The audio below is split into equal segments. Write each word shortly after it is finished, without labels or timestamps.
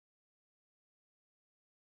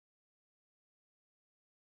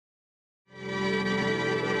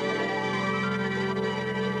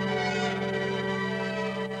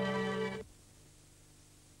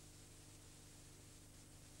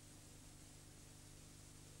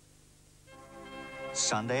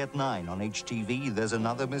Sunday at 9 on HTV, there's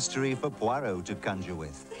another mystery for Poirot to conjure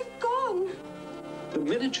with. They've gone. The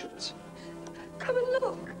miniatures. Come and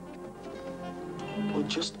look. Well,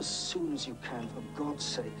 just as soon as you can, for God's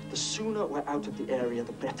sake. The sooner we're out of the area,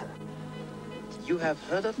 the better. You have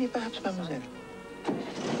heard of me, perhaps, mademoiselle?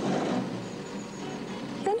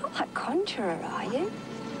 You're not that conjurer, are you?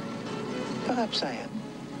 Perhaps I am.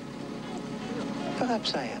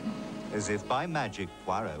 Perhaps I am. As if by magic,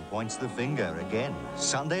 Poirot points the finger again.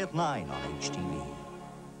 Sunday at 9 on HTV.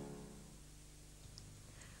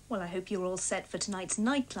 Well, I hope you're all set for tonight's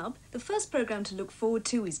nightclub. The first programme to look forward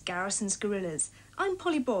to is Garrison's Gorillas. I'm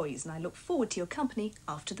Polly Boys, and I look forward to your company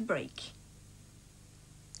after the break.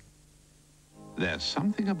 There's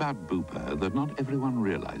something about Bupa that not everyone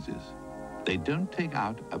realizes. They don't take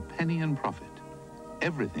out a penny in profit.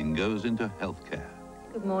 Everything goes into healthcare.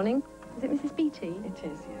 Good morning. Is it Mrs. Beatty? It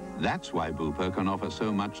is, yes. That's why Bupa can offer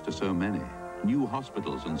so much to so many. New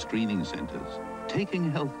hospitals and screening centres.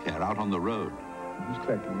 Taking healthcare out on the road. Who's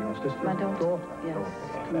collecting your sister? My daughter. Yes.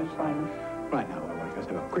 That's fine. Right now, I want you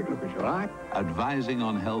to have a quick look at your eye. Advising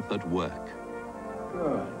on health at work.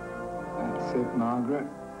 Good. That's it, Margaret.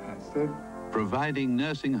 That's it. Providing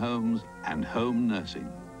nursing homes and home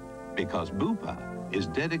nursing. Because Bupa is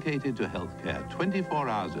dedicated to healthcare 24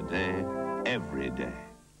 hours a day, every day.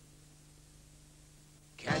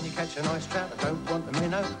 Can you catch a nice trout? I don't want a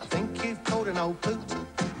minnow. I think you've caught an old boot.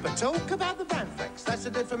 But talk about the Banflex, that's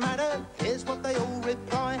a different matter. Here's what they all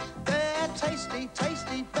reply. They're tasty,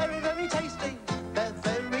 tasty, very, very tasty. They're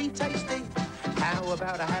very tasty. How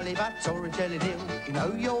about a halibut or a jellied eel? You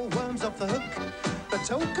know your worm's off the hook. But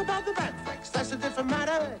talk about the Banflex, that's a different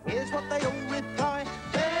matter. Here's what they all reply.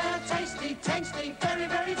 They're tasty, tasty, very,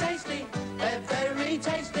 very tasty. They're very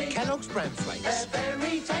tasty. Kellogg's Banflex. They're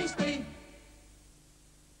very tasty.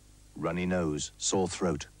 Runny nose, sore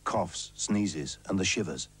throat, coughs, sneezes, and the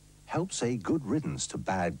shivers. Help say good riddance to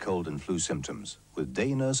bad cold and flu symptoms with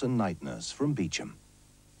Day Nurse and Night Nurse from Beecham.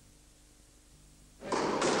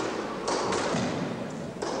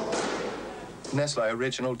 Nestle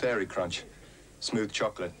Original Dairy Crunch. Smooth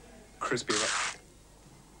chocolate. Crispy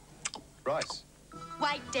rice.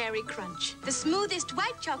 White Dairy Crunch. The smoothest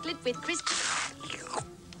white chocolate with crispy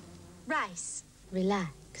rice.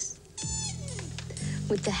 Relax.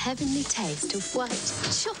 With the heavenly taste of white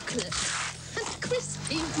chocolate and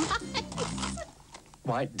crispy rice.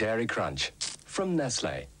 White Dairy Crunch from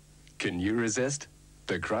Nestle. Can you resist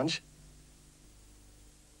the crunch?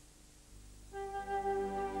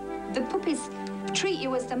 The puppies treat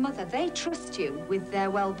you as the mother. They trust you with their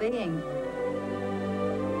well-being.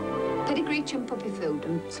 Pedigree chum puppy food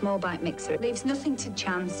and small bite mixer. It leaves nothing to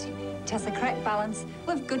chance. It has the correct balance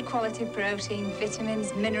with good quality protein,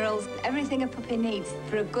 vitamins, minerals, everything a puppy needs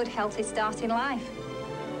for a good, healthy start in life.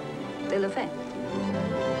 They love it.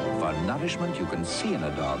 For nourishment you can see in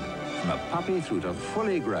a dog, from a puppy through to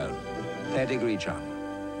fully grown. Pedigree Chum.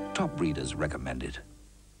 Top breeders recommended.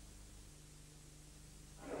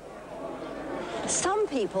 Some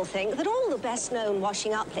people think that all the best-known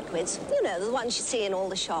washing-up liquids, you know, the ones you see in all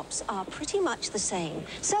the shops, are pretty much the same.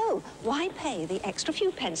 So, why pay the extra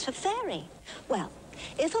few pence for Fairy? Well,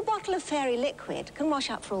 if a bottle of Fairy liquid can wash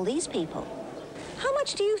up for all these people, how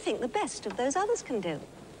much do you think the best of those others can do?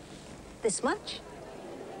 This much?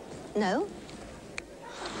 No?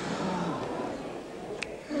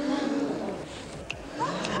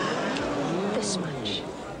 This much.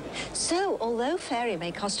 So, although Fairy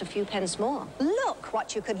may cost a few pence more, look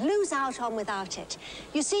what you could lose out on without it.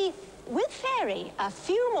 You see, with Fairy, a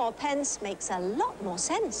few more pence makes a lot more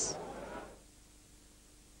sense.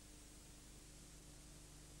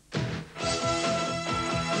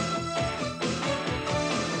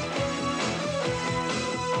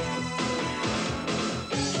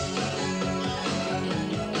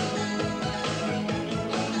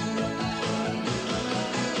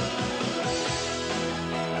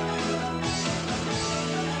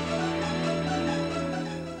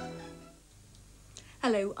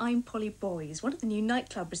 Hello, I'm Polly Boys, one of the new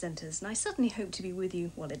nightclub presenters, and I certainly hope to be with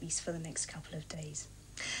you, well, at least for the next couple of days.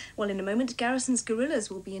 Well, in a moment, Garrison's Gorillas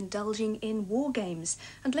will be indulging in war games,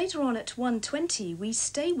 and later on at 1:20 we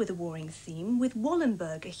stay with a warring theme with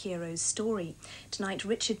Wallenberg, a hero's story. Tonight,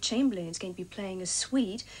 Richard Chamberlain is going to be playing a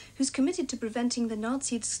Swede who's committed to preventing the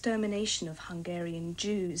Nazi extermination of Hungarian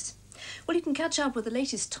Jews. Well, you can catch up with the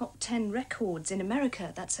latest top 10 records in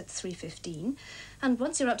America. That's at 3:15. And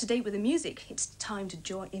once you're up to date with the music, it's time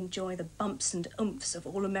to enjoy the bumps and oomphs of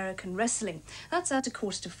all-American wrestling. That's at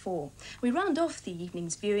 3:45. We round off the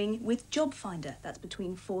evening's viewing with Job Finder. That's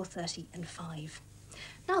between 4:30 and 5.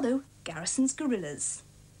 Now, though, Garrison's Gorillas.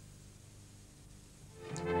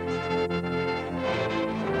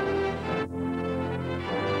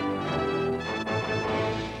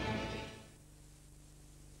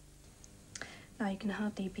 Now, you can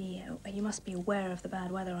hardly be, you must be aware of the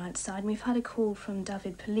bad weather outside. And we've had a call from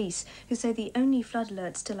Dyfed Police, who say the only flood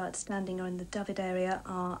alerts still outstanding are in the Dyfed area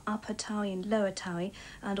are Upper Towie and Lower Towie,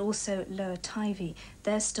 and also Lower Tyvie.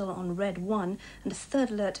 They're still on Red 1, and a third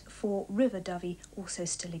alert for River Dyfed also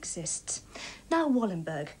still exists. Now,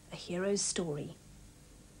 Wallenberg, a hero's story.